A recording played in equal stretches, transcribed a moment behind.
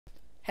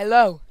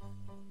Hello,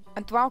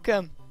 and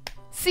welcome.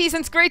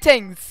 Season's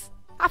greetings.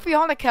 Happy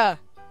Hanukkah.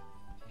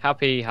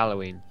 Happy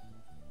Halloween.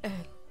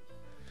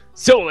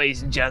 So,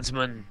 ladies and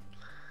gentlemen,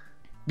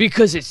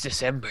 because it's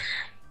December,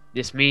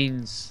 this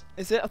means...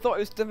 Is it? I thought it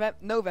was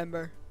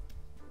November.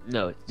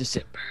 No, it's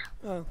December.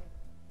 Oh.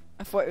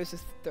 I thought it was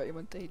just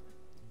 31 days.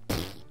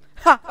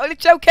 Ha! Only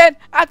joking!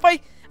 I had my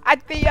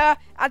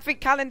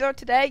advent calendar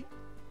today.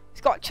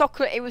 It's got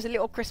chocolate. It was a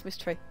little Christmas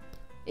tree.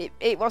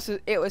 It was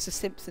a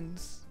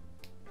Simpsons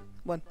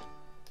one.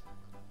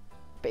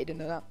 But you didn't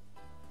know that.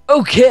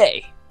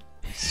 Okay!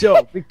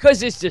 So,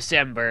 because it's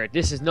December,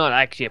 this is not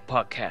actually a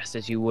podcast,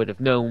 as you would have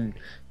known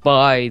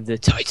by the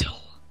title.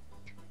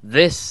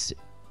 This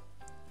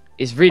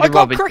is I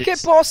got ReidAndRobins.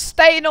 cricket ball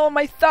stain on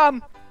my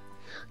thumb.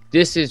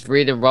 This is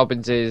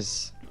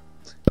ReidAndRobins'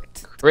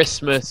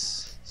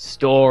 Christmas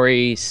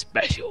story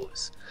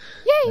specials.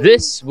 Yay!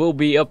 This will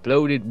be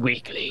uploaded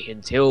weekly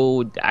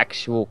until the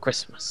actual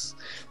Christmas.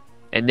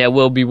 And there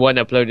will be one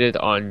uploaded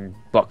on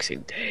Boxing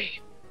Day.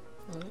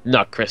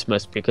 Not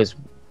Christmas, because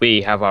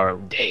we have our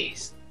own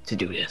days to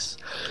do this.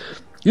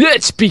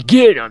 Let's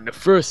begin on the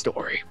first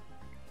story.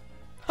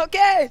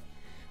 Okay.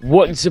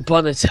 Once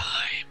upon a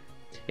time,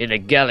 in a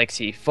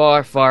galaxy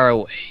far, far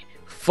away,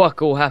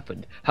 fuck all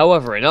happened.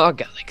 However, in our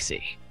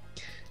galaxy,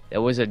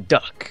 there was a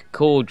duck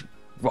called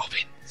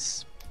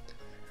Robins.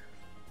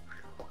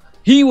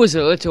 He was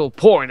a little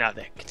porn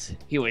addict.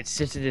 He would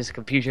sit at his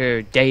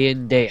computer day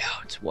in, day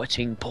out,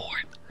 watching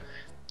porn.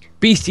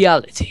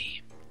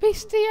 Bestiality.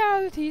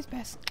 Bestiality's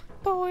best.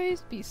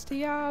 Boys,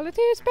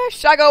 bestiality's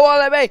best. Shaggo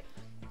Wallaby.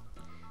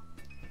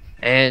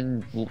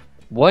 And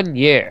one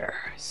year,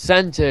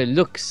 Santa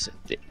looks at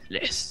the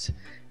list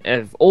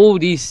of all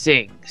these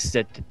things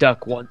that the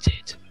duck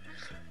wanted.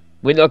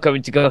 We're not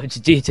going to go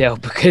into detail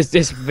because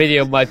this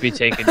video might be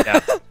taken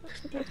down.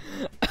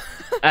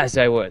 As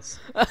I was.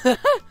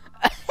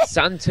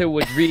 Santa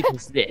would read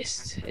his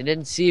list and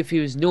then see if he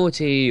was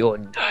naughty or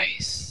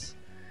nice.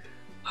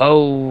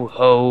 Ho,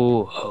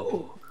 ho,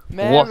 ho.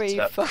 Merry what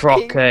a fucking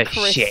crock of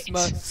Christmas.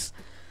 shit.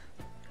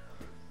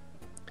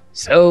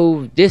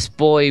 So, this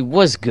boy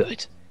was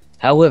good.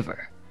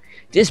 However,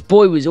 this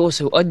boy was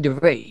also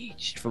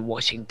underage from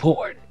watching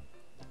porn.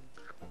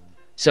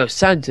 So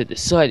Santa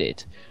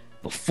decided,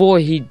 before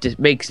he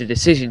makes the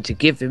decision to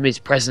give him his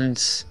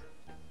presents,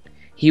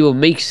 he will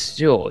make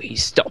sure he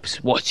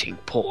stops watching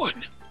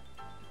porn.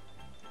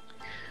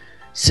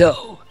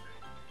 So,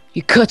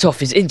 he cut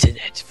off his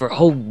internet for a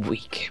whole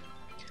week.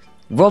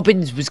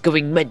 Robins was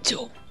going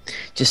mental,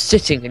 just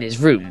sitting in his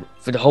room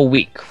for the whole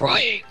week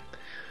crying.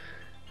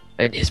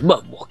 And his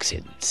mum walks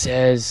in and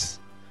says,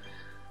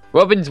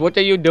 "Robins, what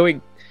are you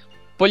doing?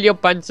 Pull your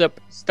pants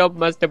up, stop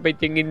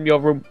masturbating in your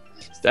room,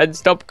 and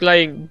stop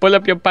crying. Pull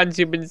up your pants,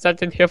 you've been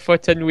sat in here for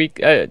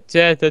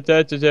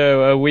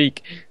a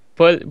week.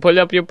 Pull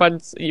up your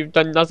pants, you've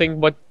done nothing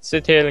but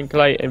sit here and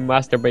cry and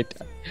masturbate.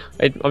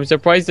 I'm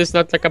surprised it's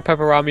not like a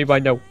pepperami by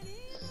now."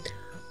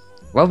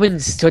 Robin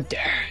stood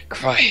there,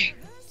 crying,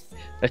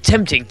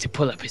 attempting to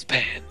pull up his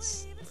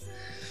pants.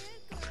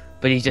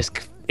 But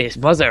his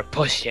mother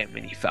pushed him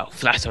and he fell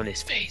flat on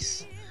his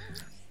face.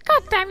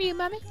 God damn you,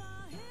 mummy.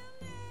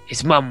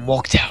 His mum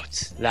walked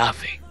out,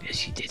 laughing as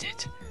she did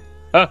it.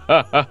 Ha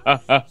ha ha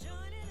ha ha.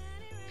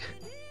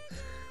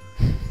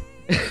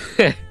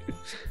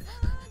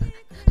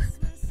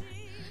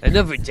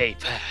 Another day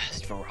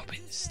passed for Robin,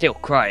 still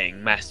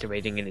crying,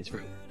 masturbating in his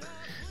room.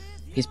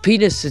 His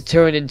penis had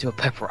turned into a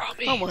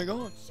pepperami. Oh my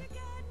god.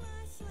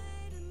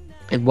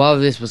 And while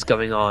this was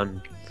going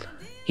on,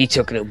 he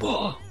took no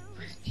more.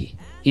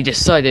 He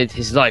decided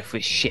his life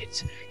was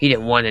shit. He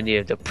didn't want any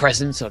of the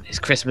presents on his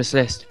Christmas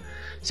list.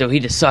 So he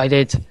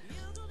decided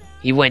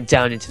he went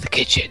down into the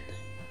kitchen,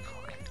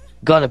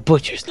 got a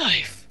butcher's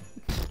knife,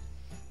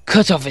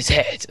 cut off his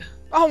head.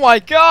 Oh my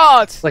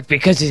god! But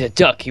because he's a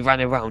duck, he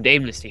ran around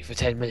aimlessly for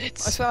 10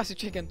 minutes. I swear that's a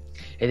chicken.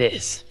 It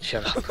is.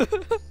 Shut up.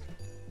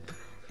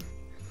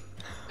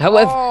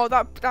 However... Oh,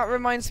 that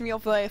reminds me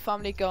of the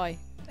Family Guy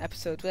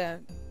episode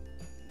where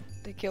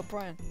they killed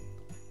Brian.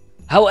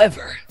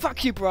 However...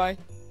 Fuck you, Brian.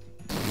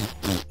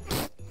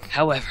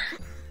 However,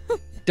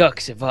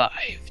 duck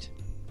survived.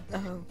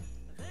 Oh.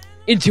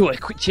 Into a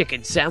quick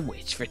chicken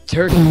sandwich for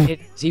turkey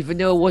kittens, even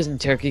though it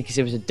wasn't turkey because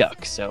it was a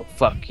duck, so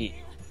fuck you.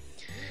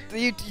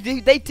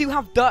 They do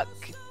have duck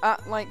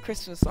at, like,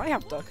 Christmas. I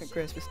have duck at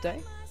Christmas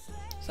Day.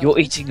 You're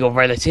eating your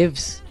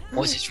relatives?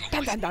 What is wrong Dun,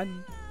 with dun, you?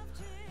 dun.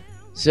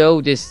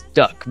 So this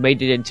duck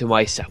made it into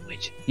my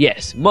sandwich.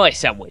 Yes, my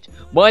sandwich.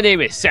 My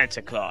name is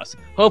Santa Claus.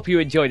 Hope you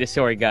enjoyed the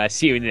story, guys.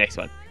 See you in the next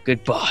one.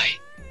 Goodbye.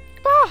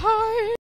 Bye.